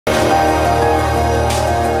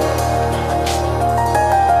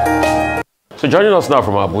So joining us now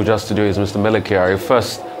from Abuja studio is Mr. Kyari,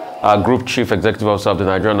 first Group Chief Executive Officer of the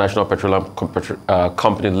Nigerian National Petroleum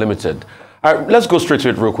Company Limited. Let's go straight to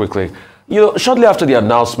it real quickly. Shortly after the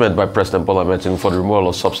announcement by President Bola Ahmed Tinubu for the removal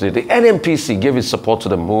of subsidy, the NNPC gave its support to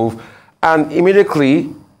the move, and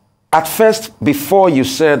immediately, at first, before you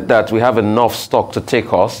said that we have enough stock to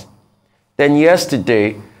take us, then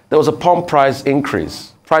yesterday, there was a pump price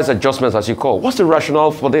increase, price adjustments as you call. What's the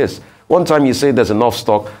rationale for this? One time you say there's enough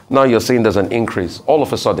stock, now you're saying there's an increase, all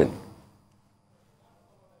of a sudden.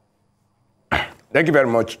 Thank you very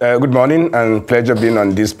much. Good morning and pleasure being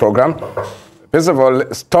on this program. First of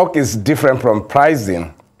all, stock is different from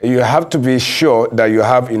pricing. You have to be sure that you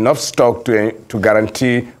have enough stock to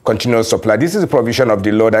guarantee continuous supply. This is a provision of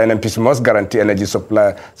the law that NNPC must guarantee energy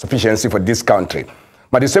supply sufficiency for this country.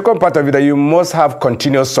 But the second part of it, that you must have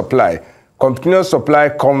continuous supply. Continuous supply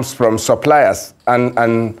comes from suppliers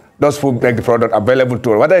and those who make the product available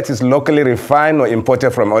to, whether it is locally refined or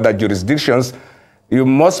imported from other jurisdictions, you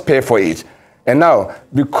must pay for it. And now,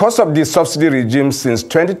 because of the subsidy regime since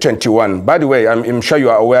 2021, by the way, I'm sure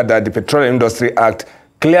you are aware that the Petroleum Industry Act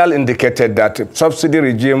clearly indicated that subsidy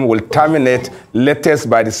regime will terminate latest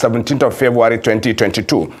by the 17th of February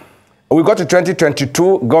 2022. We got to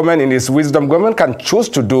 2022, government in its wisdom, government can choose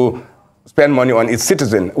to spend money on its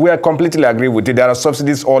citizens. We are completely agree with it. There are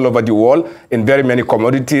subsidies all over the world in very many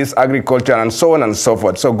commodities, agriculture, and so on and so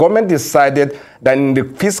forth. So government decided that in the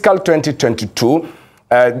fiscal 2022,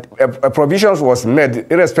 a provision was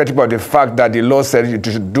made, irrespective of the fact that the law said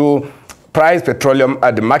you should do price petroleum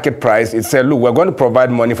at the market price. It said, look, we're going to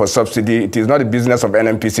provide money for subsidy. It is not the business of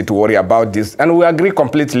NNPC to worry about this. And we agree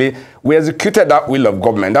completely. We executed that will of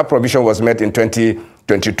government. That provision was made in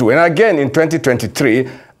 2022. And again, in 2023,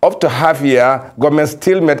 up to half year, government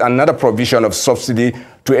still made another provision of subsidy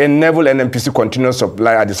to enable NNPC continuous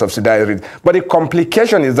supply at the subsidized rate. But the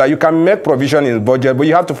complication is that you can make provision in budget, but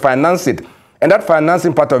you have to finance it. And that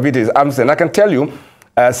financing part of it is absent. I can tell you,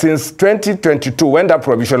 since 2022, when that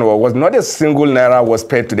provision was not a single naira was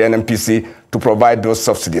paid to the NNPC to provide those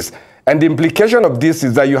subsidies. And the implication of this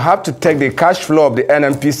is that you have to take the cash flow of the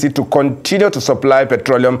NNPC to continue to supply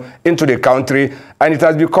petroleum into the country. And it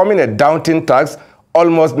has become a daunting task,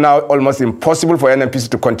 almost impossible for NNPC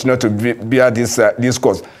to continue to bear this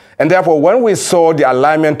cost. And therefore, when we saw the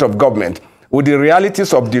alignment of government with the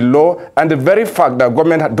realities of the law and the very fact that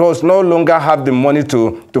government does no longer have the money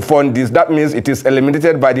to fund this, that means it is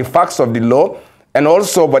eliminated by the facts of the law and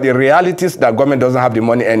also by the realities that government doesn't have the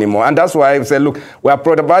money anymore. And that's why I say, look, we are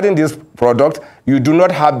providing this product, you do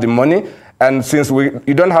not have the money, and since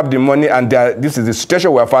you don't have the money and this is the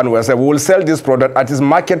situation we are found, we will sell this product at its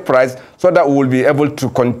market price so that we will be able to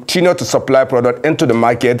continue to supply product into the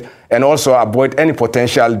market and also avoid any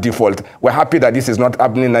potential default. We're happy that this is not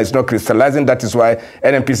happening, it's not crystallizing. That is why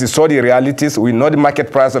NNPC saw the realities. We know the market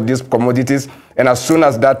price of these commodities. And as soon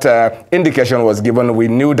as that indication was given, we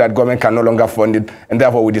knew that government can no longer fund it. And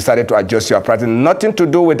therefore, we decided to adjust your pricing. Nothing to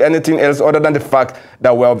do with anything else other than the fact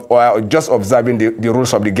that we are just observing the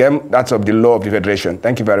rules of the game. That's of the law of the Federation.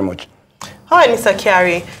 Thank you very much. Hi, Mr.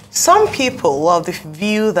 Kyari. Some people were of the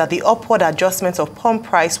view that the upward adjustment of pump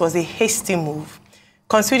price was a hasty move,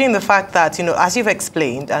 considering the fact that, as you've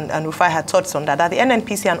explained, and Rufai had thoughts on that the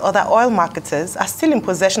NNPC and other oil marketers are still in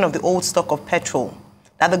possession of the old stock of petrol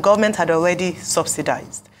that the government had already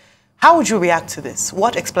subsidized. How would you react to this?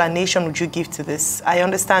 What explanation would you give to this? I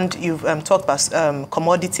understand you've talked about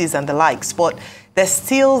commodities and the likes, but there's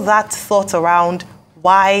still that thought around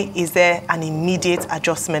why is there an immediate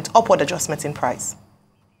adjustment, upward adjustment in price?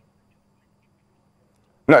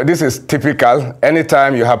 No, this is typical.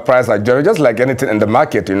 Anytime you have price adjustment, just like anything in the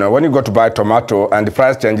market, when you go to buy tomato and the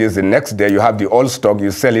price changes the next day, you have the old stock,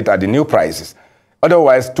 you sell it at the new prices.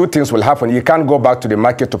 Otherwise, two things will happen. You can't go back to the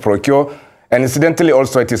market to procure, and incidentally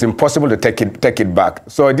also it is impossible to take it back.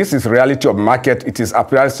 So this is reality of market. It is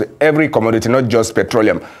applies to every commodity, not just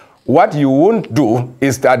petroleum. What you won't do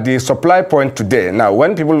is that the supply point today, now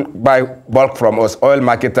when people buy bulk from us, oil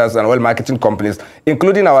marketers and oil marketing companies,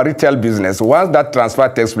 including our retail business, once that transfer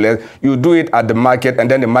takes place, you do it at the market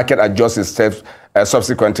and then the market adjusts itself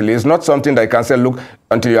subsequently. It's not something that you can say, look,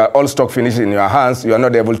 until your old stock finishes in your hands, you are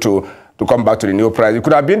not able to come back to the new price. It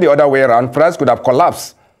could have been the other way around. Price could have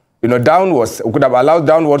collapsed. Downwards, we could have allowed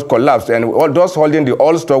downward collapse, and all those holding the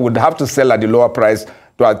old stock would have to sell at the lower price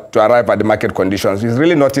to arrive at the market conditions. It's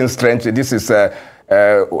really nothing strange. This is a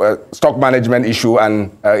stock management issue,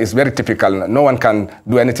 and it's very typical. No one can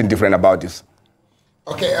do anything different about this.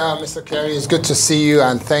 Okay, Mr. Kyari, it's good to see you,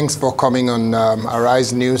 and thanks for coming on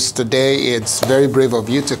Arise News today. It's very brave of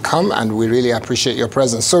you to come, and we really appreciate your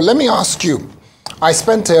presence. So let me ask you, I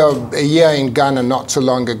spent a year in Ghana not too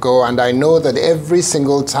long ago, and I know that every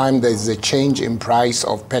single time there's a change in price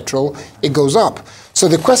of petrol, it goes up. So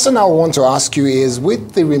the question I want to ask you is,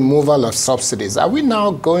 with the removal of subsidies, are we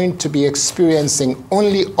now going to be experiencing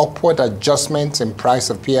only upward adjustments in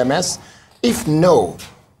price of PMS? If no,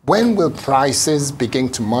 when will prices begin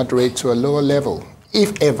to moderate to a lower level,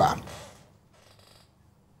 if ever?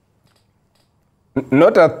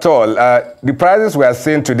 Not at all. The prices we are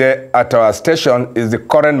seeing today at our station is the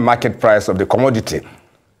current market price of the commodity.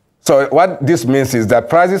 So what this means is that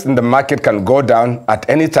prices in the market can go down at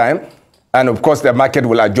any time, and of course the market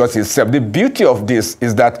will adjust itself. The beauty of this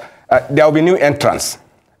is that there will be new entrants,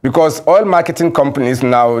 because oil marketing companies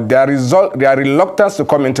now, their reluctance to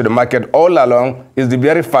come into the market all along is the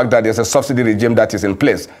very fact that there's a subsidy regime that is in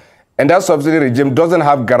place. And that subsidy regime doesn't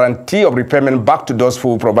have guarantee of repayment back to those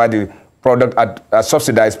who provide the product at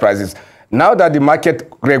subsidized prices. Now that the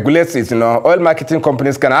market regulates it, oil marketing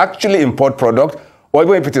companies can actually import product, or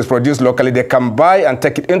even if it is produced locally, they can buy and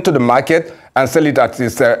take it into the market and sell it at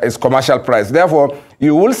its commercial price. Therefore,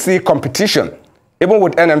 you will see competition, even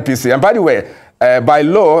with NNPC. And by the way, by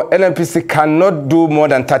law, NNPC cannot do more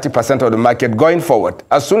than 30% of the market going forward.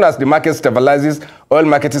 As soon as the market stabilizes, oil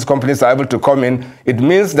marketing companies are able to come in. It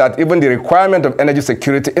means that even the requirement of energy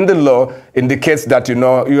security in the law indicates that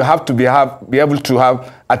you have to be able to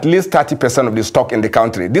have at least 30% of the stock in the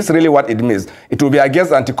country. This is really what it means. It will be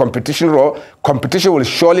against anti-competition law. Competition will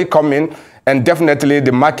surely come in, and definitely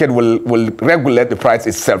the market will regulate the price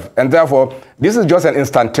itself. And therefore, this is just an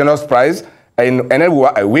instantaneous price. In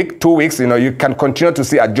a week, 2 weeks, you can continue to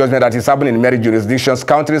see adjustment that is happening in many jurisdictions.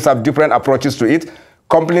 Countries have different approaches to it.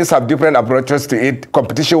 Companies have different approaches to it.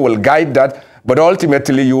 Competition will guide that. But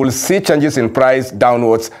ultimately, you will see changes in price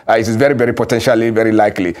downwards. It is very, very potentially very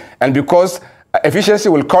likely. And because efficiency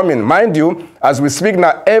will come in, mind you, as we speak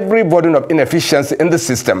now, every burden of inefficiency in the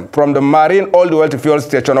system, from the marine all the way to fuel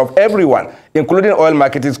station of everyone, including oil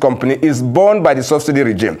marketing company, is borne by the subsidy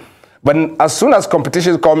regime. But as soon as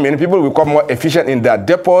competition comes in, people will become more efficient in their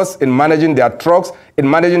depots, in managing their trucks, in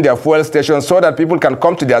managing their fuel stations, so that people can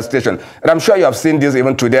come to their station. And I'm sure you have seen this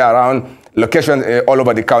even today around locations all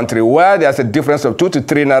over the country, where there's a difference of 2 to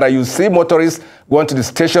 3 naira. You see motorists going to the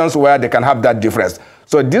stations where they can have that difference.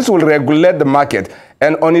 So this will regulate the market.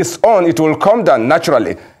 And on its own, it will come down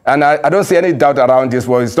naturally. And I don't see any doubt around this.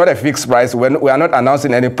 Well, it's not a fixed price. We are not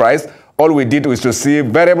announcing any price. All we did was to see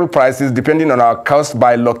variable prices depending on our cost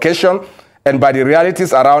by location and by the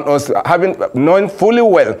realities around us, knowing fully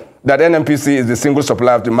well that NNPC is the single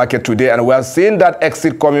supplier of the market today, and we are seeing that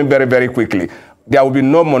exit coming very, very quickly. There will be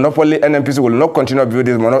no monopoly. NNPC will not continue to be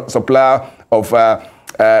this supplier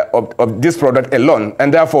of this product alone,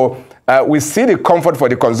 and therefore we see the comfort for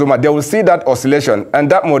the consumer. They will see that oscillation,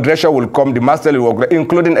 and that moderation will come. The master will work,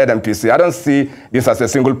 including NNPC. I don't see this as a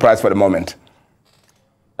single price for the moment.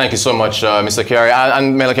 Thank you so much, Mr. Kyari.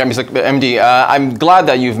 And Mr. MD, I'm glad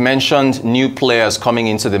that you've mentioned new players coming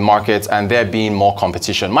into the market and there being more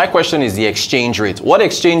competition. My question is the exchange rate. What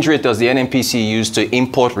exchange rate does the NNPC use to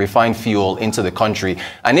import refined fuel into the country?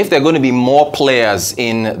 And if there are going to be more players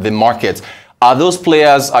in the market, are those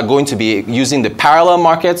players going to be using the parallel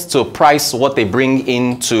markets to price what they bring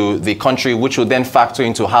into the country, which will then factor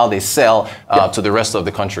into how they sell to the rest of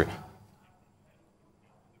the country?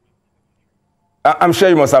 I'm sure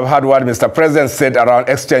you must have heard what Mr. President said around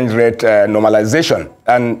exchange rate normalization.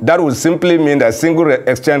 And that would simply mean a single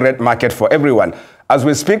exchange rate market for everyone. As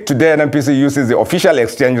we speak today, NNPC uses the official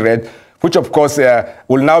exchange rate, which of course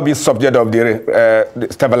will now be subject of the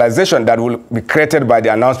stabilization that will be created by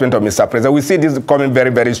the announcement of Mr. President. We see this coming very,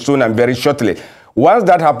 very soon and very shortly. Once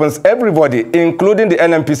that happens, everybody, including the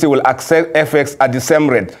NNPC, will access FX at the same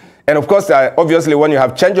rate. And of course, obviously, when you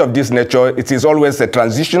have change of this nature, it is always a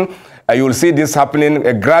transition. You will see this happening,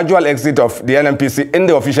 a gradual exit of the NNPC in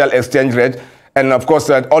the official exchange rate. And of course,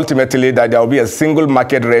 ultimately, that there will be a single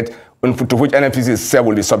market rate to which NNPC itself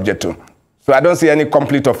will be subject to. So I don't see any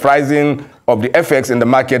complete of pricing of the FX in the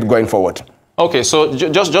market going forward. Okay, so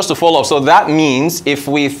just to follow up, so that means if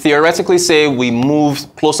we theoretically say we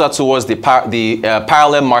move closer towards the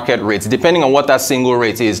parallel market rates, depending on what that single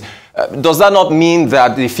rate is, does that not mean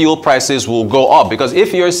that the fuel prices will go up? Because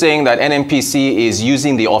if you're saying that NNPC is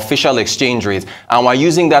using the official exchange rate and we're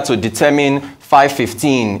using that to determine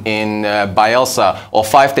 515 in Bayelsa or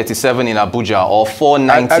 537 in Abuja or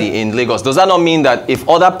 490 in Lagos, does that not mean that if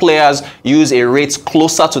other players use a rate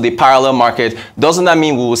closer to the parallel market, doesn't that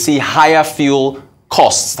mean we will see higher fuel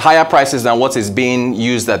costs, higher prices than what is being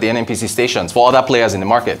used at the NNPC stations for other players in the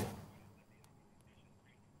market?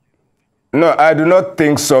 No, I do not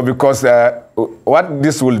think so, because what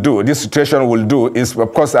this will do, this situation will do, is,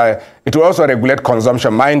 of course, it will also regulate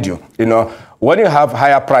consumption, mind you. You know, when you have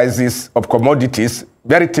higher prices of commodities,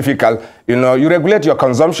 very typical, you know, you regulate your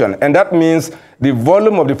consumption, and that means the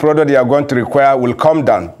volume of the product you are going to require will come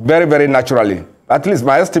down very, very naturally. At least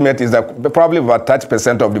my estimate is that probably about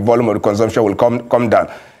 30% of the volume of the consumption will come down.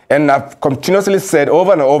 And I've continuously said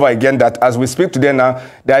over and over again that as we speak today now,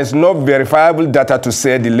 there is no verifiable data to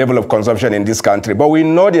say the level of consumption in this country. But we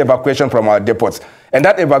know the evacuation from our depots. And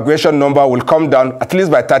that evacuation number will come down at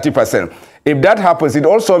least by 30%. If that happens, it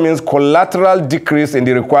also means collateral decrease in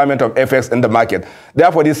the requirement of FX in the market.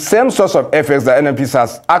 Therefore, the same source of FX that NNPC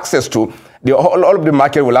has access to, all of the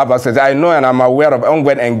market will have access. I know and I'm aware of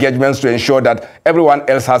ongoing engagements to ensure that everyone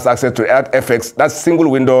else has access to that FX, that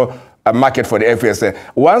single window market for the FSA.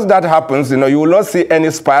 Once that happens, you know, you will not see any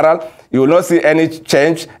spiral, you will not see any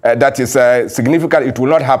change that is significant. It will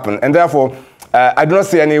not happen. And therefore, I do not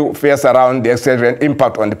see any fears around the exchange rate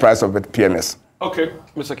impact on the price of the PMS. Okay,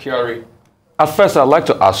 Mr. Kyari. At first, I'd like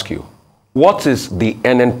to ask you, what is the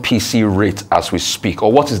NNPC rate as we speak,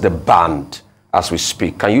 or what is the band as we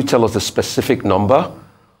speak? Can you tell us the specific number?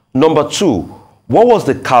 Number two, what was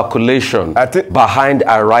the calculation behind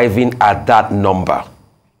arriving at that number?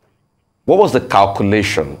 What was the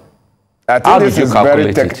calculation? I think this is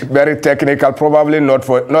very technical, probably not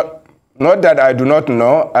that I do not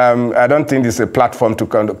know. I don't think this is a platform to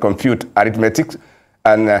compute arithmetic.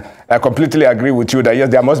 And I completely agree with you that, yes,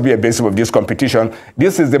 there must be a basis of this competition.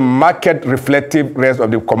 This is the market reflective rate of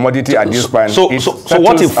the commodity at this point. So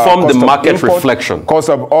what informed the market reflection? Cost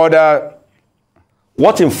of order.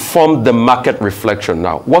 What informed the market reflection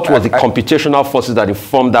now? What were the computational forces that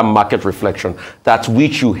informed that market reflection that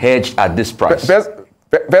which you hedged at this price? First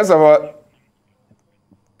of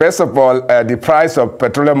all, the price of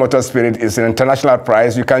petroleum motor spirit is an international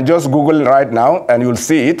price. You can just Google right now and you'll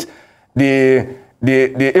see it.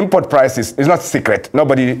 The import price is not secret.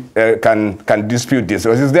 Nobody can dispute this.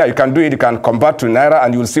 So it's there. You can do it. You can convert to Naira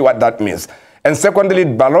and you'll see what that means. And secondly,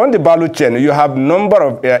 along the value chain, you have number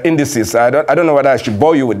of indices. I don't know whether I should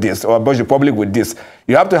bore you with this or bore the public with this.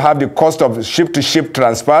 You have to have the cost of ship-to-ship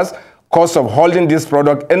transfers, cost of holding this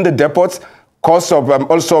product in the depots, cost of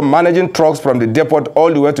also managing trucks from the depot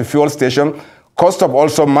all the way to fuel station, cost of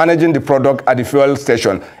also managing the product at the fuel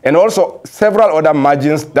station, and also several other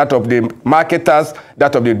margins, that of the marketers,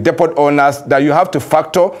 that of the depot owners, that you have to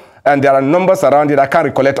factor. And there are numbers around it. I can't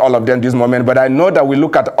recollect all of them this moment, but I know that we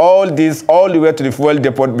look at all these all the way to the fuel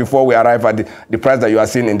depot before we arrive at the price that you are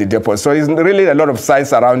seeing in the depot. So it's really a lot of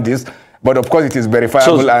science around this, but of course it is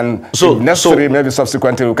verifiable, and if necessary, maybe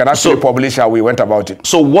subsequently we can actually publish how we went about it.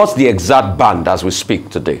 So what's the exact band as we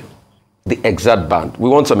speak today? The exact band. We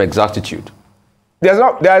want some exactitude.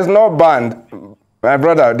 There is no band, my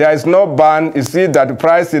brother. There is no band. You see that the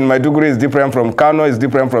price in Maiduguri is different from Kano, is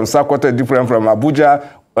different from Sokoto, is different from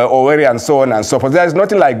Abuja, Owerri, and so on and so forth. There is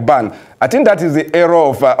nothing like ban. I think that is the error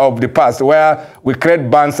of the past, where we create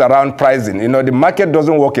bans around pricing. You know, the market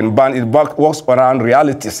doesn't work in ban, it works around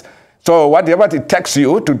realities. So whatever it takes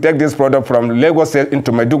you to take this product from Lagos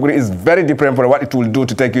into Maiduguri is very different from what it will do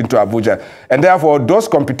to take you into Abuja. And therefore, those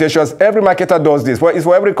computations, every marketer does this. Well, it's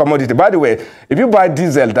for every commodity. By the way, if you buy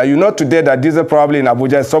diesel, that you know today that diesel probably in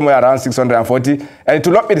Abuja is somewhere around 640, and it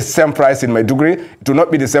will not be the same price in Maiduguri, it will not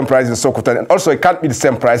be the same price in Sokoto, and also it can't be the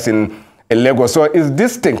same price in Lagos. So it's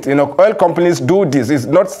distinct. You know, oil companies do this. It's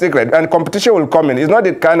not secret. And competition will come in. It's not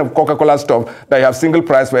the kind of Coca-Cola stuff that you have single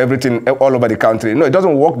price for everything all over the country. No, it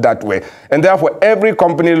doesn't work that way. And therefore, every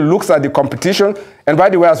company looks at the competition. And by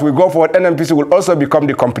the way, as we go forward, NNPC will also become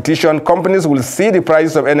the competition. Companies will see the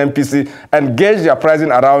prices of NNPC and gauge their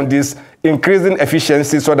pricing around this, increasing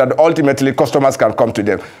efficiency so that ultimately customers can come to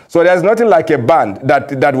them. So there's nothing like a band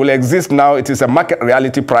that will exist now. It is a market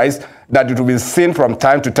reality price that it will be seen from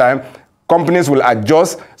time to time. Companies will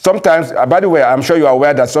adjust. Sometimes, by the way, I'm sure you are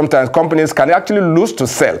aware that sometimes companies can actually lose to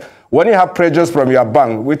sell. When you have pressures from your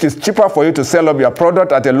bank, which is cheaper for you to sell up your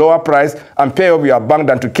product at a lower price and pay up your bank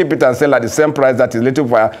than to keep it and sell at the same price that is little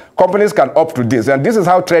for you, companies can opt to this. And this is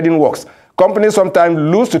how trading works. Companies sometimes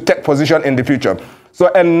lose to take position in the future. So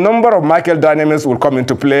a number of market dynamics will come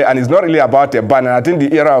into play, and it's not really about a ban. And I think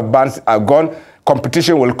the era of bans are gone.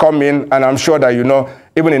 Competition will come in, and I'm sure that, you know,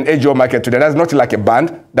 even in HO market today, there's nothing like a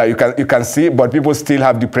band that you can see, but people still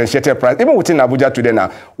have differentiated price. Even within Abuja today now,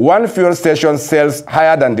 one fuel station sells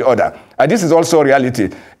higher than the other. And this is also reality.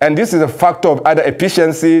 And this is a factor of either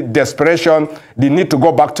efficiency, desperation, the need to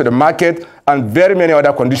go back to the market, and very many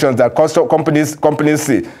other conditions that companies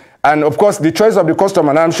see. And of course, the choice of the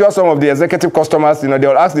customer, and I'm sure some of the executive customers,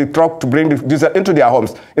 they'll ask the truck to bring the diesel into their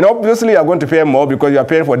homes. Obviously, you're going to pay more because you're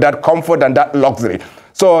paying for that comfort and that luxury.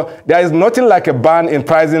 So there is nothing like a ban in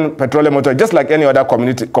pricing petroleum motor, just like any other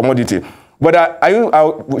commodity. But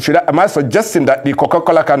am I suggesting that the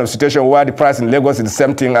Coca-Cola kind of situation where the price in Lagos is the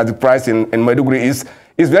same thing as the price in Maiduguri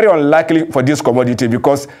is very unlikely for this commodity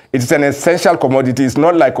because it's an essential commodity. It's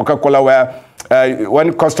not like Coca-Cola where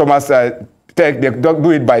when customers they don't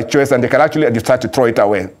do it by choice and they can actually decide to throw it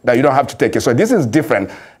away, that you don't have to take it. So this is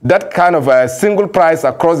different. That kind of a single price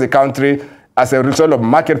across the country as a result of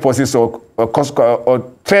market forces or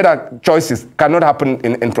trader choices cannot happen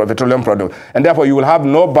in petroleum products. And therefore, you will have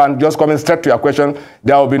no ban, just coming straight to your question,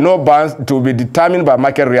 there will be no bans to be determined by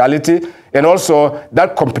market reality. And also,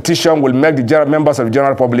 that competition will make the members of the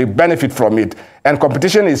general public benefit from it. And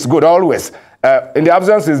competition is good always. In the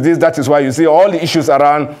absence of this, that is why you see all the issues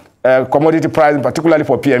around commodity pricing, particularly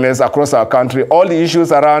for PMS across our country, all the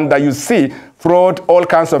issues around that you see, fraud, all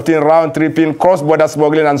kinds of things, round tripping, cross-border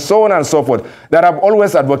smuggling, and so on and so forth, that I've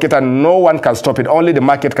always advocated, no one can stop it, only the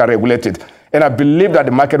market can regulate it. And I believe that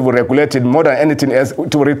the market will regulate it more than anything else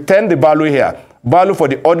to retain the value here, value for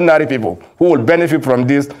the ordinary people who will benefit from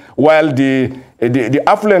this, while the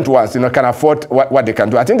affluent ones, can afford what they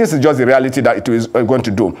can do. I think this is just the reality that it is going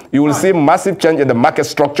to do. You will see massive change in the market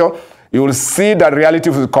structure. You will see that reality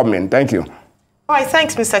will come in. Thank you. All right,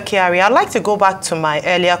 thanks, Mr. Kyari. I'd like to go back to my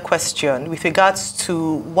earlier question with regards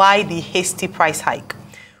to why the hasty price hike.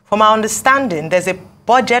 From my understanding, there's a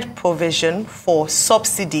budget provision for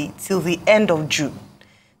subsidy till the end of June.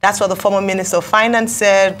 That's what the former Minister of Finance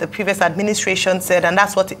said, the previous administration said, and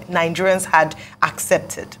that's what Nigerians had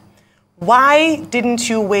accepted. Why didn't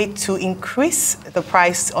you wait to increase the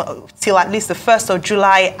price till at least the 1st of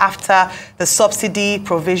July after the subsidy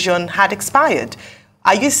provision had expired?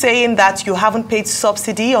 Are you saying that you haven't paid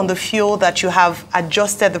subsidy on the fuel, that you have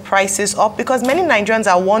adjusted the prices up? Because many Nigerians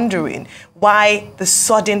are wondering why the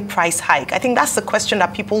sudden price hike. I think that's the question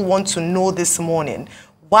that people want to know this morning.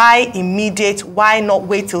 Why immediate? Why not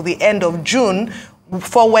wait till the end of June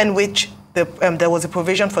for when there was a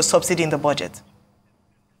provision for subsidy in the budget?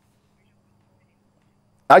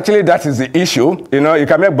 Actually, that is the issue. You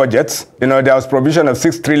can make budgets. There was provision of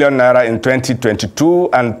 6 trillion naira in 2022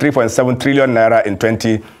 and 3.7 trillion naira in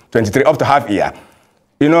 2023, up to half year.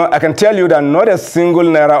 I can tell you that not a single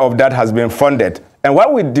naira of that has been funded. And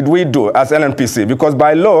what did we do as NNPC? Because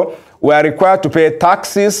by law, we are required to pay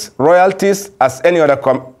taxes, royalties as any other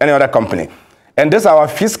company. And these are our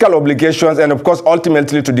fiscal obligations, and of course,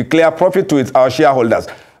 ultimately to declare profit to our shareholders.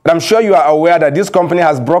 But I'm sure you are aware that this company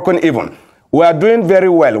has broken even. We are doing very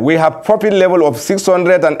well. We have profit level of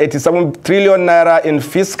 687 trillion naira in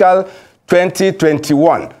fiscal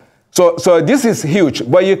 2021. So this is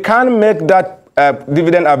huge, but you can't make that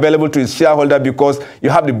dividend available to its shareholder because you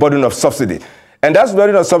have the burden of subsidy. And that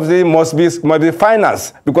burden of subsidy must be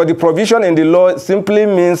financed, because the provision in the law simply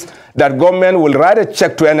means that government will write a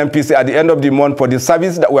check to NNPC at the end of the month for the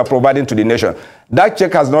service that we are providing to the nation. That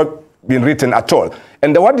check has not been written at all.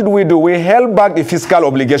 And what did we do? We held back the fiscal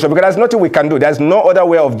obligation because there's nothing we can do. There's no other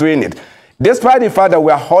way of doing it. Despite the fact that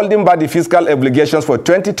we are holding back the fiscal obligations for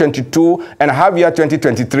 2022 and half year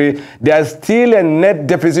 2023, there's still a net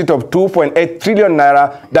deficit of 2.8 trillion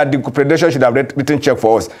naira that the Federation should have written check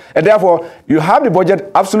for us. And therefore, you have the budget,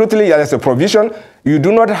 absolutely, there's a provision. You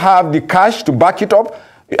do not have the cash to back it up.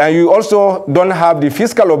 And you also don't have the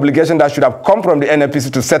fiscal obligation that should have come from the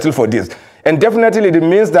NNPC to settle for this. And definitely it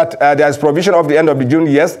means that there is provision of the end of the June,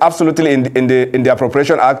 yes, absolutely in the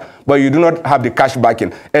Appropriation Act, but you do not have the cash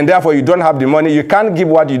backing. And therefore you don't have the money. You can't give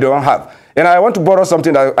what you don't have. And I want to borrow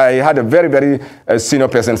something that I had a very, very senior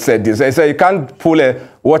person said this. They say you can't pull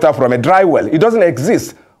water from a dry well. It doesn't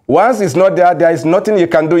exist. Once it's not there, there is nothing you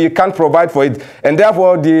can do. You can't provide for it. And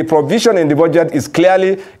therefore, the provision in the budget is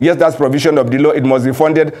clearly, yes, that's provision of the law. It must be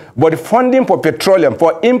funded. But funding for petroleum,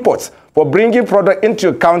 for imports, for bringing product into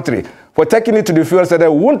your country, for taking it to the fuel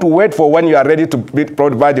center, won't wait for when you are ready to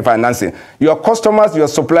provide the financing. Your customers, your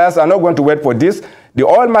suppliers are not going to wait for this. The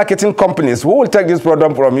oil marketing companies who will take this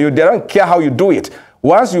product from you, they don't care how you do it.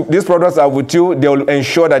 Once these products are with you, they will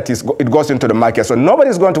ensure that it goes into the market. So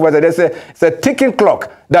nobody's going to wait. It's a ticking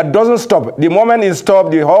clock that doesn't stop. The moment it stops,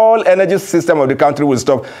 the whole energy system of the country will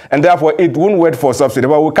stop. And therefore, it won't wait for subsidy.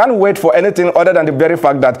 But we can't wait for anything other than the very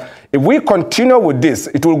fact that if we continue with this,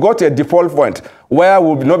 it will go to a default point where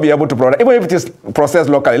we will not be able to provide, even if it is processed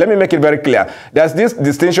locally. Let me make it very clear. There's this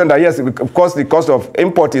distinction that, yes, of course, the cost of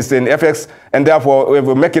import is in FX, and therefore, if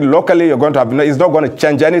we make it locally, you're going to have, it's not going to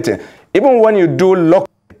change anything. Even when you do local,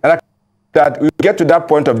 that we get to that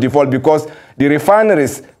point of default because the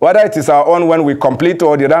refineries, whether it is our own when we complete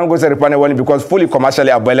or the Dangote refinery when it becomes fully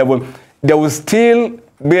commercially available, there will still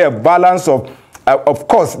be a balance of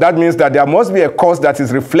course. That means that there must be a cost that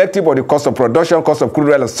is reflective of the cost of production, cost of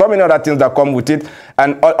crude oil, and so many other things that come with it.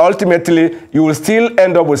 And ultimately, you will still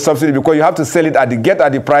end up with subsidy because you have to sell it at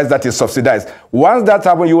the price that is subsidized. Once that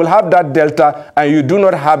happens, you will have that delta, and you do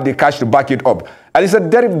not have the cash to back it up. And it's a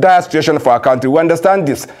very dire situation for our country. We understand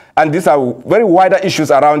this, and these are very wider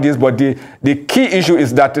issues around this. But the key issue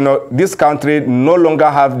is that this country no longer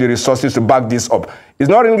have the resources to back this up. It's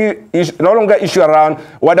not no longer issue around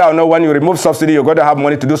whether or not when you remove subsidy you're going to have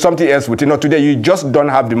money to do something else with it. Today you just don't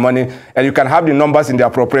have the money, and you can have the numbers in the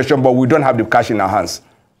appropriation, but we don't have the cash in our hands.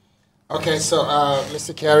 Okay, so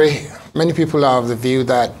Mr. Kyari, many people are of the view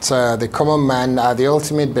that the common man are the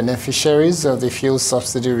ultimate beneficiaries of the fuel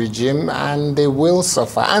subsidy regime, and they will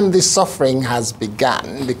suffer. And the suffering has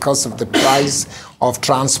begun because of the price of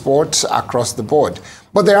transport across the board.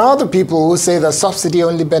 But there are other people who say that subsidy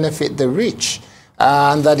only benefit the rich,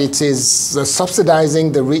 and that it is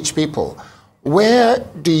subsidizing the rich people. Where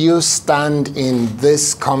do you stand in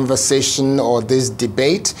this conversation or this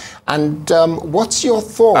debate? And what's your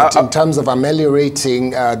thought in terms of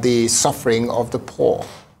ameliorating the suffering of the poor?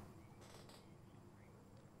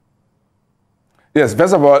 Yes,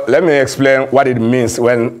 first of all, let me explain what it means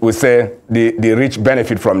when we say the rich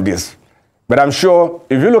benefit from this. But I'm sure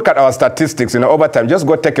if you look at our statistics, over time, just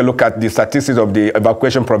go take a look at the statistics of the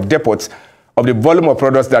evacuation from depots of the volume of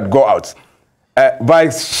products that go out. By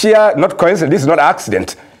sheer, not coincidence, this is not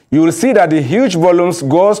accident, you will see that the huge volumes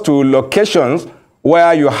goes to locations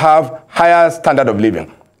where you have higher standard of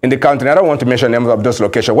living in the country. I don't want to mention names of those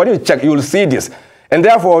locations. When you check, you will see this. And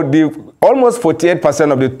therefore, almost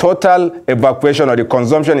 48% of the total evacuation or the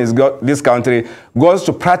consumption in this country goes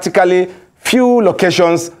to practically few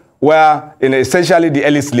locations where essentially the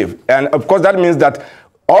elites live. And of course, that means that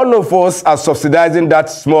all of us are subsidizing that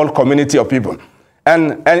small community of people.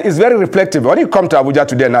 And it's very reflective. When you come to Abuja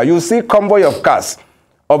today now, you see convoy of cars,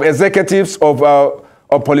 of executives, of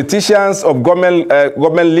politicians, of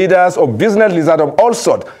government leaders, of business leaders of all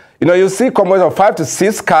sorts. You see convoys of 5 to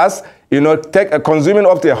 6 cars, consuming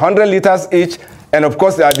up to 100 liters each. And of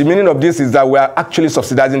course, the meaning of this is that we are actually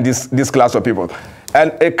subsidizing this class of people.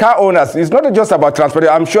 And car owners, it's not just about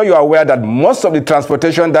transportation. I'm sure you are aware that most of the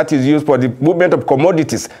transportation that is used for the movement of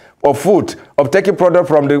commodities, of food, of taking product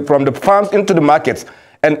from the farms into the markets,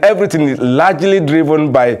 and everything is largely driven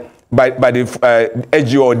by the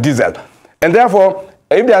HGO or diesel. And therefore,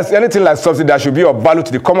 if there's anything like subsidy that should be of value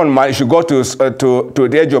to the common man, it should go to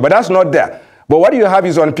the HGO. But that's not there. But what you have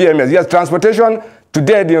is on PMS. Yes, transportation,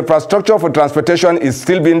 today the infrastructure for transportation is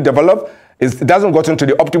still being developed. It doesn't go into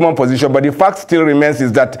the optimum position, but the fact still remains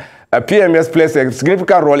is that PMS plays a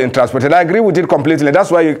significant role in transportation. I agree with it completely. That's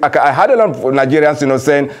why I had a lot of Nigerians,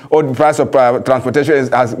 saying, "Oh, the price of transportation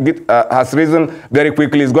has risen very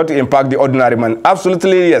quickly. It's got to impact the ordinary man."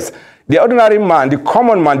 Absolutely, yes. The ordinary man, the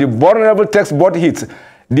common man, the vulnerable takes both hits.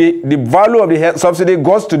 The value of the subsidy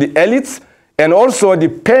goes to the elites, and also the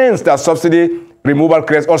pains that subsidy removal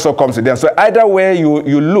creates also comes to them. So either way,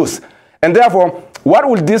 you lose. And therefore, what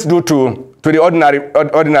will this do to the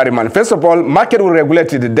ordinary man? First of all, market will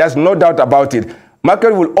regulate it. There's no doubt about it.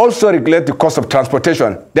 Market will also regulate the cost of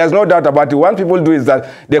transportation. There's no doubt about it. What people do is that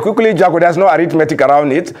they quickly jack. There's no arithmetic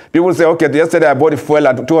around it. People say, okay, yesterday I bought the fuel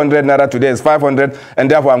at 200 naira, today it's 500,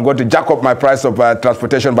 and therefore I'm going to jack up my price of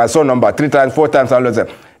transportation by some number, 3 times, 4 times.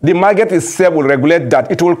 The market itself will regulate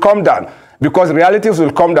that. It will come down because realities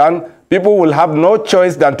will come down. People will have no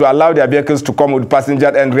choice than to allow their vehicles to come with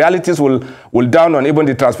passengers, and realities will down on even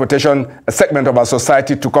the transportation segment of our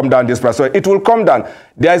society to come down this price. So it will come down.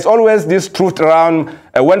 There is always this truth around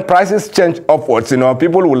when prices change upwards,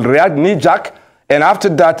 people will react knee-jerk, and after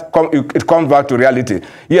that, it comes back to reality.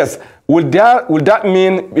 Yes, will that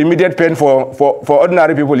mean immediate pain for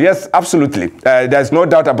ordinary people? Yes, absolutely. There's no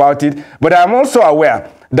doubt about it. But I'm also aware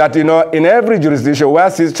that, in every jurisdiction where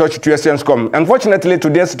such situations come, unfortunately,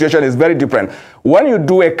 today's situation is very different. When you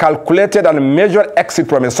do a calculated and measured exit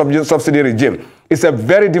from a subsidy regime, it's a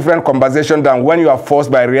very different conversation than when you are forced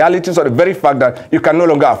by realities or the very fact that you can no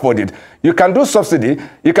longer afford it. You can do subsidy,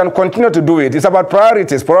 you can continue to do it. It's about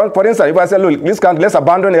priorities. For instance, if I say, look, let's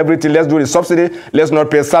abandon everything, let's do the subsidy, let's not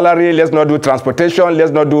pay salary, let's not do transportation,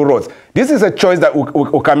 let's not do roads. This is a choice that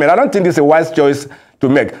will come in. I don't think this is a wise choice to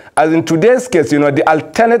make. As in today's case, the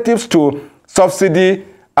alternatives to subsidy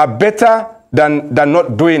are better than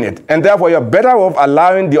not doing it. And therefore, you're better off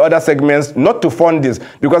allowing the other segments not to fund this.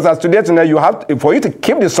 Because as today, you have to, for you to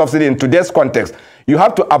keep the subsidy in today's context, you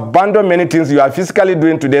have to abandon many things you are physically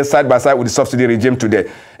doing today side by side with the subsidy regime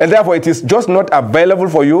today. And therefore, it is just not available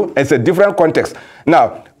for you. It's a different context.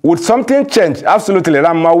 Now, would something change? Absolutely.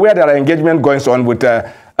 I'm aware there are engagement going on with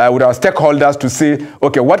our stakeholders to see,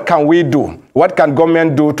 okay, what can we do? What can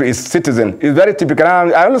government do to its citizens? It's very typical.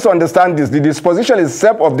 And I also understand this. The disposition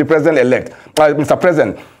itself of the president-elect, Mr.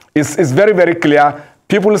 President, is very, very clear,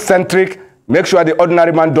 people-centric. Make sure the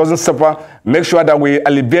ordinary man doesn't suffer. Make sure that we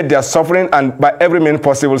alleviate their suffering and by every means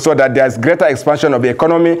possible so that there is greater expansion of the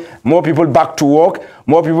economy, more people back to work,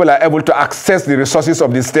 more people are able to access the resources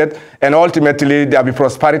of the state, and ultimately there will be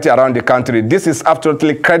prosperity around the country. This is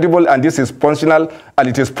absolutely credible and this is functional and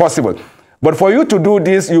it is possible. But for you to do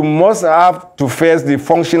this, you must have to face the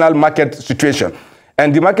functional market situation.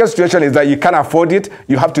 And the market situation is that you can't afford it,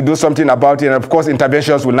 you have to do something about it, and of course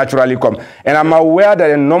interventions will naturally come. And I'm aware that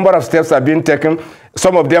a number of steps are being taken.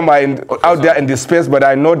 Some of them are out there in the space, but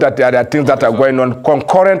I know that there are things that are going on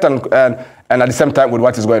concurrent and at the same time with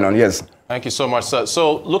what is going on. Yes. Thank you so much, sir.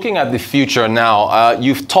 So looking at the future now,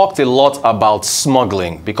 you've talked a lot about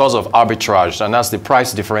smuggling because of arbitrage, and that's the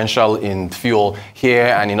price differential in fuel here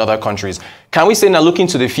and in other countries. Can we say now, looking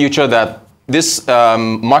to the future, that this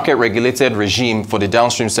market-regulated regime for the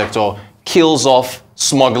downstream sector kills off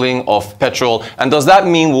smuggling of petrol? And does that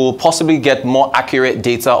mean we'll possibly get more accurate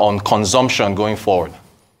data on consumption going forward?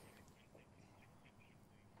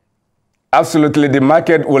 Absolutely. The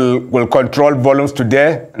market will control volumes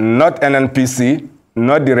today, not NNPC,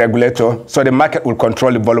 not the regulator. So the market will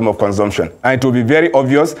control the volume of consumption. And it will be very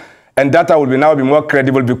obvious. And data will now be more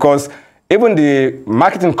credible because even the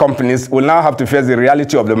marketing companies will now have to face the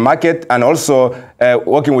reality of the market and also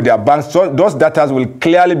working with their banks. So those data will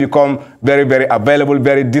clearly become very, very available,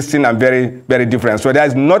 very distinct and very, very different. So there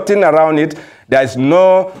is nothing around it. There is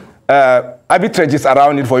no arbitrages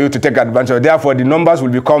around it for you to take advantage of. Therefore, the numbers will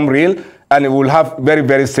become real and it will have very,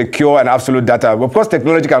 very secure and absolute data. Of course,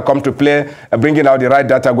 technology can come to play, bringing out the right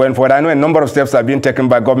data going forward. I know a number of steps are being taken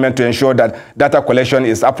by government to ensure that data collection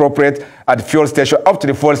is appropriate at the fuel station, up to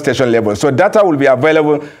the fuel station level. So data will be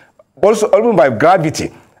available also even by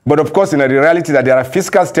gravity. But of course, in the reality that there are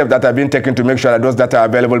fiscal steps that are being taken to make sure that those data are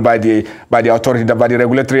available by the authority, by the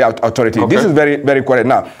regulatory authority. Okay. This is very, very correct.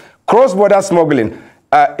 Now, cross-border smuggling.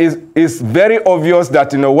 It's very obvious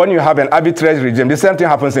that, when you have an arbitrage regime, the same thing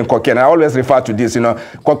happens in cocaine. I always refer to this,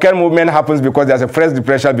 cocaine movement happens because there's a fresh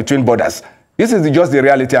differential between borders. This is just the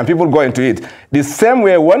reality and people go into it. The same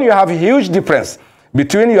way, when you have a huge difference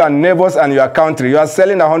between your neighbors and your country, you are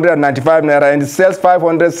selling 195 naira and it sells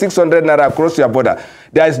 500, 600 naira across your border.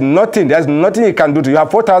 There's nothing you can do to. You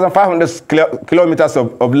have 4,500 kilometers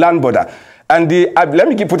of land border. And let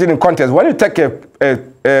me put it in context. When you take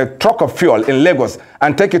a truck of fuel in Lagos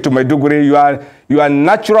and take it to Maiduguri, your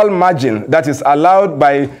natural margin that is allowed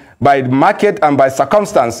by market and by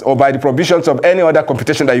circumstance or by the provisions of any other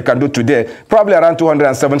computation that you can do today, probably around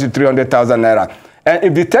 270,000 to 300,000 naira. And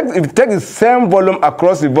if you take the same volume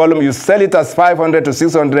across the volume, you sell it as 500 to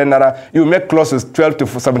 600 naira, you make close to 12 to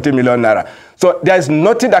 17 million naira. So there is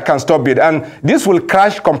nothing that can stop it. And this will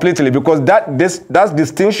crash completely because that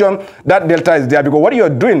distinction, that delta is there. Because what you're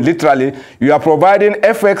doing, literally, you are providing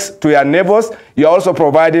FX to your neighbors. You're also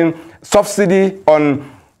providing subsidy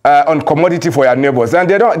on commodity for your neighbors, and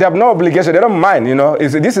they have no obligation. They don't mind,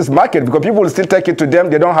 This is market because people will still take it to them.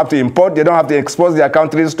 They don't have to import. They don't have to expose their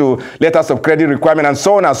countries to letters of credit requirement and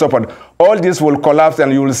so on and so forth. All this will collapse,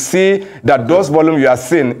 and you will see that those volumes you are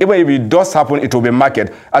seeing, even if it does happen, it will be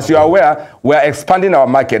market. As you are aware, we are expanding our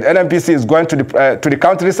market. NNPC is going to the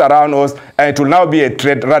countries around us, and it will now be a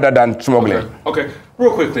trade rather than smuggling. Okay.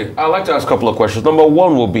 Real quickly, I'd like to ask a couple of questions. Number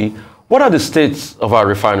one will be, what are the states of our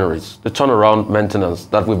refineries, the turnaround maintenance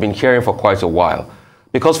that we've been hearing for quite a while?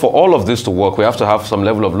 Because for all of this to work, we have to have some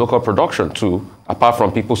level of local production too, apart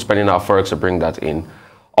from people spending our forex to bring that in.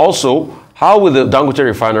 Also, how will the Dangote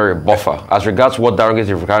refinery buffer as regards what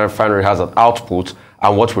Dangote refinery has as output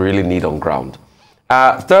and what we really need on ground?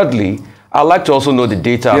 Thirdly, I'd like to also know the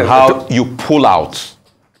data on how you pull out,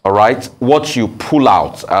 all right? What you pull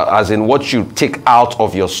out, as in what you take out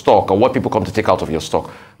of your stock or what people come to take out of your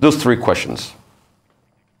stock. Those three questions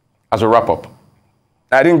as a wrap up.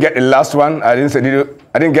 I didn't get the last one. I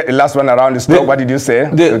didn't get the last one around the stock. What did you say?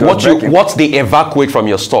 What they evacuate from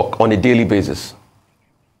your stock on a daily basis?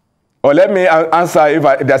 Well, let me answer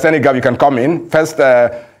if there's any gap you can come in. First,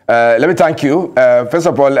 let me thank you. First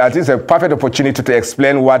of all, I think it's a perfect opportunity to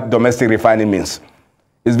explain what domestic refining means.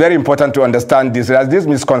 It's very important to understand this. There's this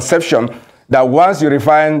misconception that once you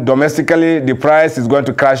refine domestically, the price is going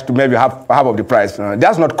to crash to maybe half of the price.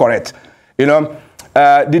 That's not correct. You know,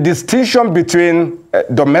 the distinction between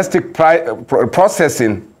domestic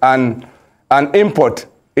processing and import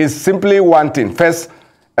is simply one thing. First,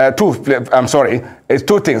 it's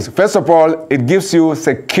two things. First of all, it gives you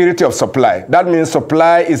security of supply. That means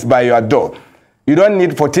supply is by your door. You don't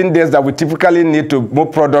need 14 days that we typically need to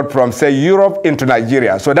move product from, say, Europe into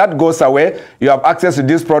Nigeria. So that goes away. You have access to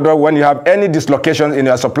this product. When you have any dislocations in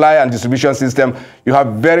your supply and distribution system, you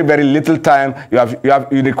have very, very little time.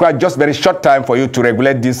 You require just very short time for you to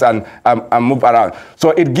regulate this and move around. So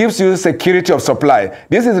it gives you security of supply.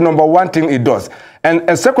 This is the number one thing it does.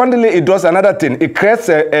 And secondly, it does another thing. It creates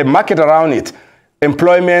a market around it.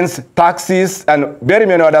 Employments, taxes, and very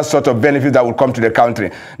many other sorts of benefits that will come to the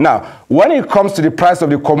country. Now, when it comes to the price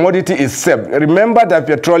of the commodity itself, remember that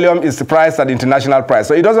petroleum is priced at international price,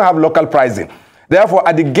 so it doesn't have local pricing. Therefore,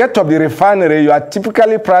 at the gate of the refinery, you are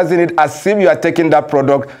typically pricing it as if you are taking that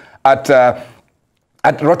product at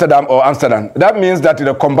Rotterdam or Amsterdam. That means that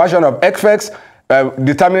the conversion of FX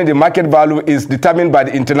determining the market value is determined by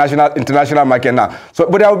the international market now. So,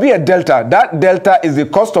 but there will be a delta. That delta is the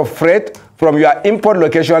cost of freight from your import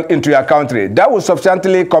location into your country. That will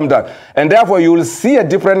substantially come down. And therefore, you will see a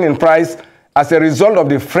difference in price as a result of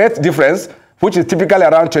the freight difference, which is typically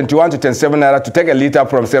around 21 to 27 naira to take a liter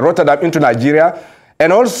from, say, Rotterdam into Nigeria.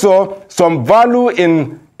 And also some value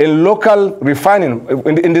in local refining,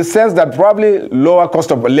 in the sense that probably lower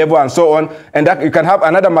cost of labor and so on, and that you can have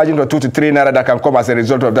another margin of 2 to 3 naira that can come as a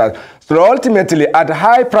result of that. So ultimately, at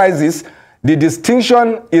high prices, the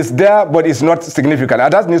distinction is there, but it's not significant.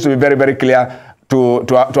 And that needs to be very, very clear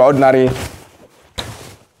to ordinary.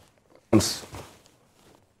 I'm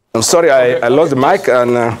sorry, I lost the mic,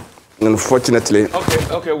 and unfortunately.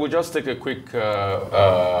 Okay, we'll just take a quick,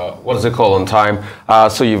 what is it called, on time.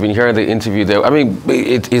 So you've been hearing the interview there. I mean,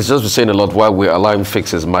 it's just saying a lot while we're allowing fix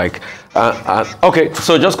his mic. Okay,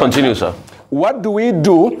 so just continue, sir. What do we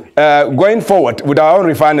do going forward with our own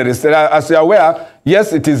refineries? As you're aware,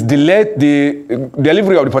 yes, it is delayed the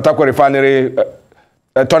delivery of the Port Harcourt refinery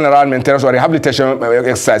turnaround maintenance or rehabilitation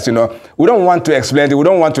exercise. You know, we don't want to explain it. We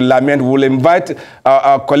don't want to lament. We'll invite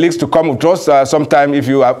our colleagues to come with us sometime. If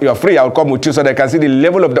you're free, I'll come with you so they can see the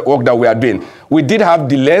level of the work that we are doing. We did have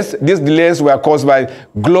delays. These delays were caused by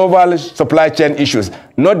global supply chain issues,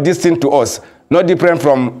 not distinct to us, not different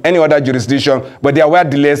from any other jurisdiction, but there were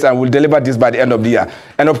delays, and we'll deliver this by the end of the year.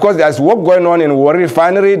 And of course, there's work going on in Warri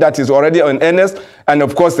Refinery that is already in earnest. And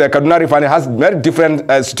of course, the Kaduna Refinery has very different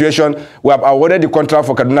situation. We have awarded the contract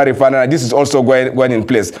for Kaduna Refinery, and this is also going in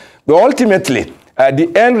place. But ultimately, the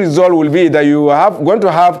end result will be that you are going to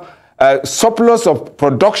have surplus of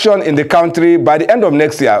production in the country by the end of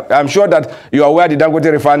next year. I'm sure that you are aware the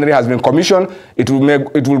Dangote Refinery has been commissioned. It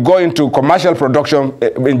will go into commercial production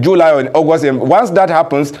in July or in August. And once that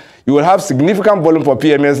happens, you will have significant volume for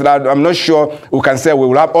PMS. I'm not sure we can say we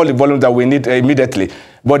will have all the volume that we need immediately,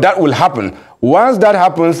 but that will happen. Once that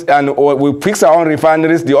happens and we fix our own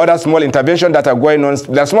refineries, the other small interventions that are going on,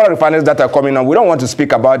 the small refineries that are coming on, we don't want to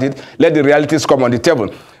speak about it. Let the realities come on the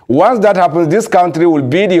table. Once that happens, this country will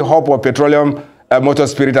be the hub of petroleum, motor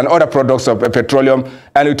spirit, and other products of petroleum,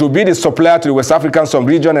 and it will be the supplier to the West African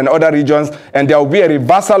sub-region and other regions, and there will be a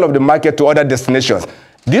reversal of the market to other destinations.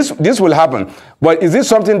 This will happen. But is this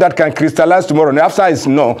something that can crystallize tomorrow? The answer is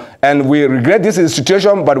no, and we regret this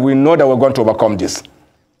situation, but we know that we're going to overcome this.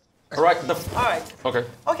 All right. All right. Okay.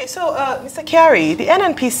 Okay, so Mr. Kyari, the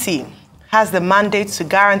NNPC has the mandate to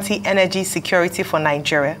guarantee energy security for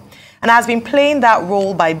Nigeria, and has been playing that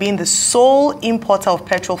role by being the sole importer of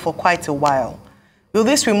petrol for quite a while. Will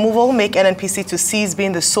this removal make NNPC to cease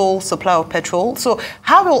being the sole supplier of petrol? So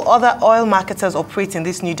how will other oil marketers operate in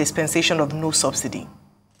this new dispensation of no subsidy?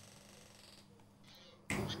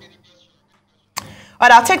 All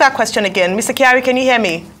right, I'll take that question again. Mr. Kyari, can you hear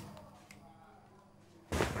me?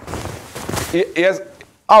 Yes.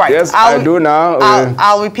 All right. Yes, I do now.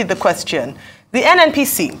 I'll repeat the question. The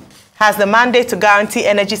NNPC has the mandate to guarantee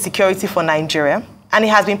energy security for Nigeria, and it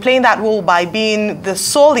has been playing that role by being the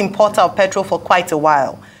sole importer of petrol for quite a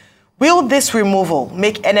while. Will this removal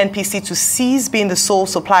make NNPC to cease being the sole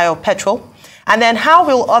supplier of petrol? And then how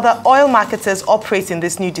will other oil marketers operate in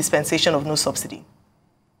this new dispensation of no subsidy?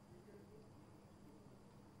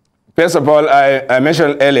 First of all, I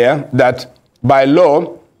mentioned earlier that by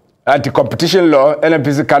law, anti-competition law,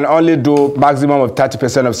 NNPC can only do maximum of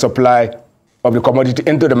 30% of supply of the commodity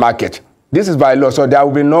into the market. This is by law, so there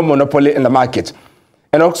will be no monopoly in the market.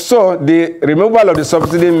 And also, the removal of the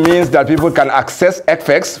subsidy means that people can access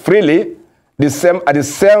FX freely, at the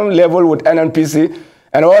same level with NNPC,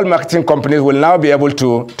 and oil marketing companies will now be able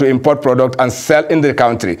to import product and sell in the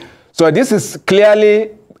country. So this is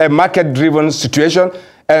clearly a market-driven situation,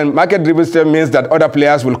 and market-driven situation means that other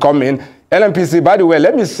players will come in. NNPC, by the way,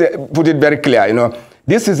 let me put it very clear, you know,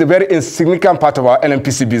 this is a very insignificant part of our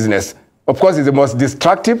NNPC business. Of course, it's the most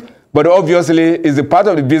destructive, but obviously it's a part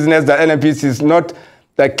of the business that NNPC is not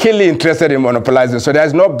keenly interested in monopolizing. So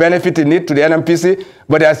there's no benefit in it to the NNPC,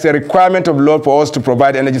 but there's a requirement of law for us to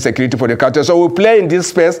provide energy security for the country. So we'll play in this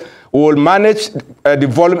space. We will manage the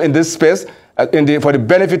volume in this space for the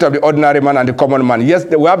benefit of the ordinary man and the common man. Yes,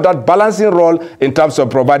 we have that balancing role in terms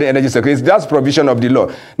of providing energy security. That's provision of the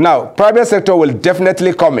law. Now, private sector will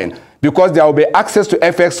definitely come in because there will be access to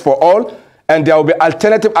FX for all, and there will be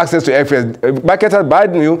alternative access to FX. Marketers buy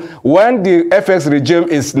new when the FX regime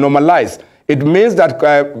is normalized. It means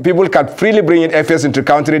that people can freely bring in FX into the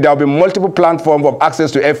country. There will be multiple platforms of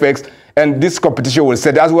access to FX, and this competition will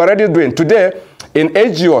set, as we're already doing. Today, in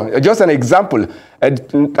HGO, just an example,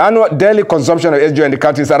 annual daily consumption of HGO in the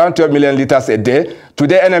country is around 12 million liters a day.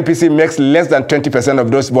 Today, NNPC makes less than 20%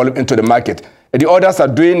 of those volume into the market. The others are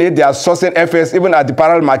doing it. They are sourcing FX even at the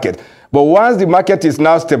parallel market. But once the market is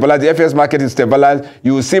now stabilized, the FX market is stabilized,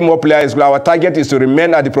 you will see more players. Our target is to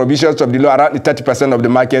remain at the provisions of the law around the 30% of the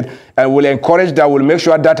market, and we'll encourage that. We'll make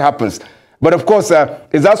sure that happens. But of course,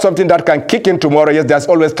 is that something that can kick in tomorrow? Yes, there's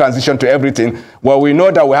always transition to everything. Well, we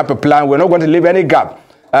know that we have a plan. We're not going to leave any gap.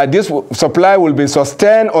 This supply will be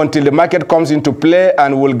sustained until the market comes into play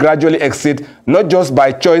and will gradually exit, not just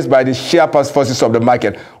by choice, by the sheer forces of the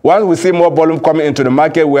market. Once we see more volume coming into the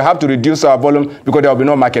market, we have to reduce our volume because there will be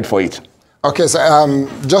no market for it. Okay, so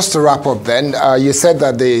just to wrap up then, you said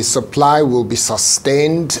that the supply will be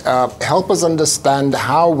sustained. Help us understand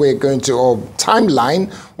how we're going to, or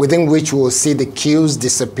timeline within which we'll see the queues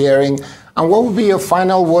disappearing. And what will be your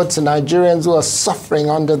final word to Nigerians who are suffering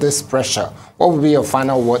under this pressure? What will be your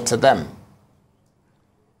final word to them?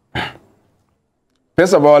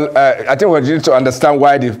 First of all, I think we need to understand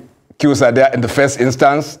why the queues are there in the first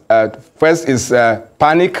instance. First is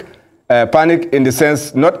panic. Panic in the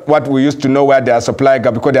sense, not what we used to know where there are supply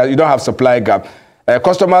gap, because you don't have supply gap.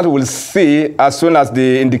 Customers will see, as soon as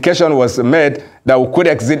the indication was made that we could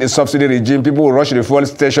exit the subsidy regime, people will rush to the fuel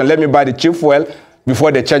station, let me buy the cheap fuel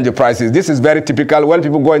before they change the prices. This is very typical. When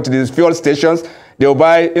people go into these fuel stations, they will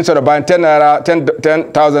buy, instead of buying 10,000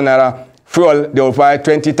 naira fuel, they will buy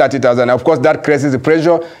 20, 30,000. Of course, that creates the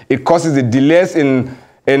pressure. It causes the delays in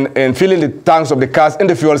filling the tanks of the cars in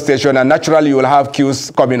the fuel station, and naturally you will have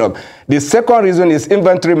queues coming up. The second reason is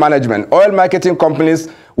inventory management. Oil marketing companies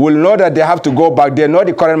will know that they have to go back. They know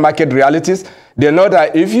the current market realities. They know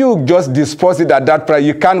that if you just dispose it at that price,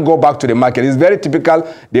 you can't go back to the market. It's very typical.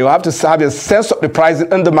 They will have to have a sense of the pricing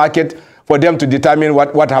in the market for them to determine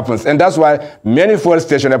what happens. And that's why many fuel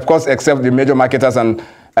stations, of course, except the major marketers and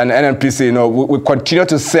NNPC, you know, we continue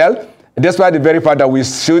to sell. Despite the very fact that we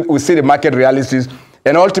see the market realities.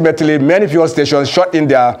 And ultimately, many fuel stations shut in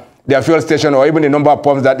their fuel station, or even the number of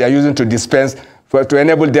pumps that they are using to dispense to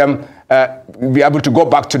enable them be able to go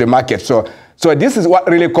back to the market. So this is what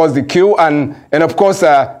really caused the queue, and of course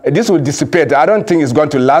this will dissipate. I don't think it's going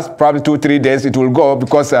to last probably 2-3 days. It will go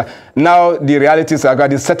because now the realities are got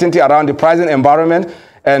the certainty around the pricing environment,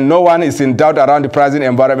 and no one is in doubt around the pricing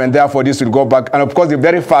environment. Therefore, this will go back. And of course, the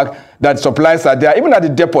very fact that supplies are there, even at the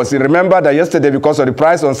depots. Remember that yesterday, because of the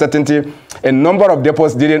price uncertainty, a number of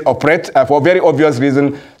depots didn't operate for very obvious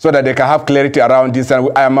reason, so that they can have clarity around this.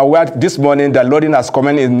 And I am aware this morning that loading has come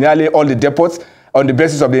in nearly all the depots on the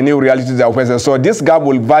basis of the new realities that are present. So this gap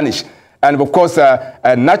will vanish. And of course,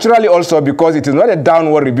 naturally also, because it is not a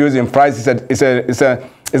downward review in price,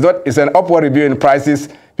 it's an upward review in prices.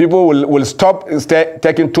 People will stop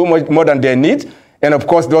taking too much more than they need. And of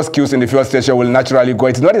course, those queues in the fuel station will naturally go.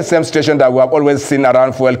 It's not the same situation that we have always seen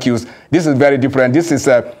around fuel queues. This is very different. This is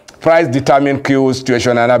a price-determined queue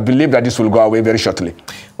situation, and I believe that this will go away very shortly.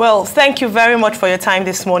 Well, thank you very much for your time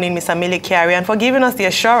this morning, Mr. Kyari, and for giving us the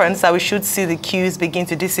assurance that we should see the queues begin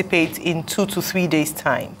to dissipate in 2 to 3 days'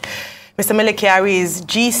 time. Mr. Kyari is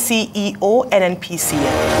GCEO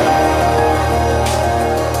NNPC.